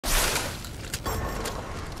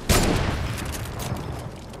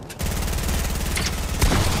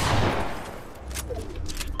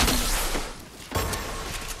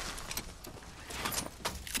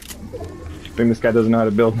think this guy doesn't know how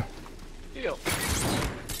to build. Ew. You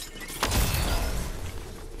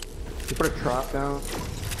put a trap down.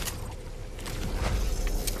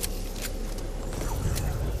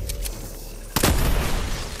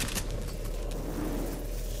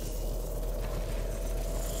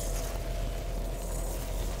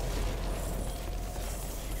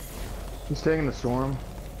 He's staying in the storm.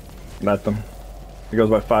 Met them. He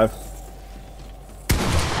goes by 5.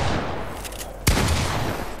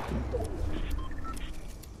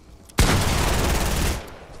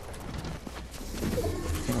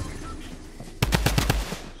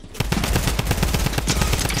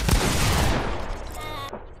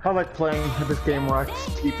 I like playing this game where I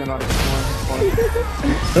just keep it on this one.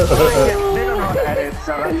 They don't know how to edit,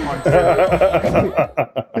 so that's fun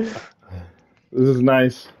too. This is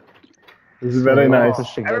nice. This is very nice.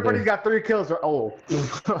 Everybody's got 3 kills. Oh.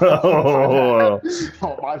 Oh,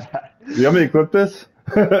 Oh, my bad. you want me to clip this?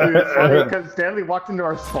 Dude, it's funny because Stanley walked into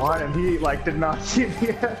our spawn and he like did not see me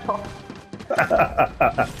at all.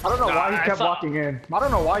 I don't know why he kept walking in. I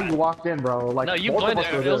don't know why you walked in, bro. Like, No, you blended.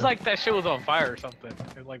 It was like that shit was on fire or something.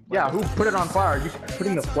 It was like yeah, who put it on fire? You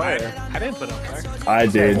putting the flare. I didn't put it on fire. I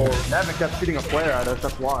did. Well, Nevin kept shooting a flare at us.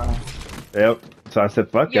 That's why. Yep. So I said,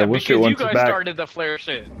 fuck Yeah, it, we'll shoot because once you it's guys back. started the flare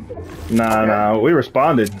shit. Nah, we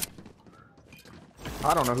responded.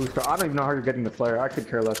 I don't know who. I don't even know how you're getting the flare. I could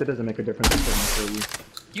care less. It doesn't make a difference for you.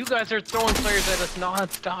 You guys are throwing flares at us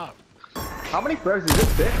non-stop. How many flares is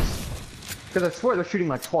this fix? Because I swear they're shooting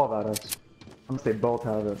like 12 at us. Unless they both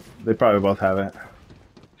have it. They probably both have it.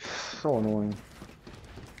 So annoying.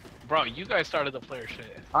 Bro, you guys started the flare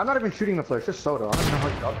shit. I'm not even shooting the flare. It's just soda. I don't know how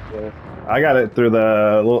you got the flare. I got it through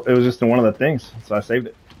the little, it was just in one of the things, so I saved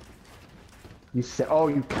it. You said, oh,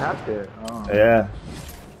 you capped it. Oh. Yeah.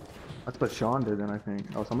 That's what Sean did then, I think.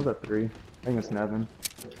 Oh, someone's at 3. I think it's Nevin.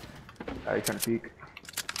 Alright, you trying to peek.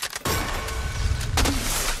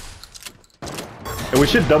 And we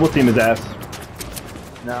should double team his ass.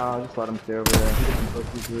 No, just let him stay over there. He doesn't push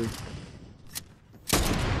you through.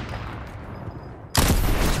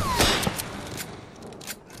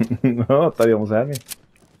 Oh, I thought he almost had me.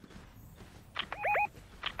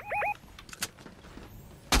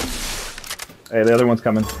 Hey, the other one's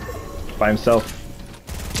coming. By himself.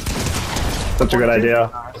 Such a good idea.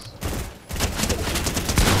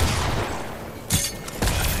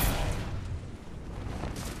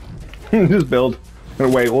 Just build.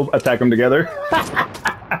 Wait, we'll attack them together.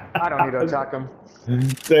 I don't need to attack him.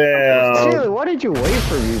 Damn. Dude, why did you wait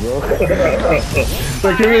for me, bro?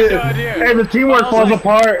 Like, hey, the teamwork falls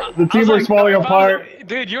apart. The teamwork's falling apart.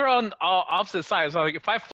 Dude, you're on opposite sides. So like, if I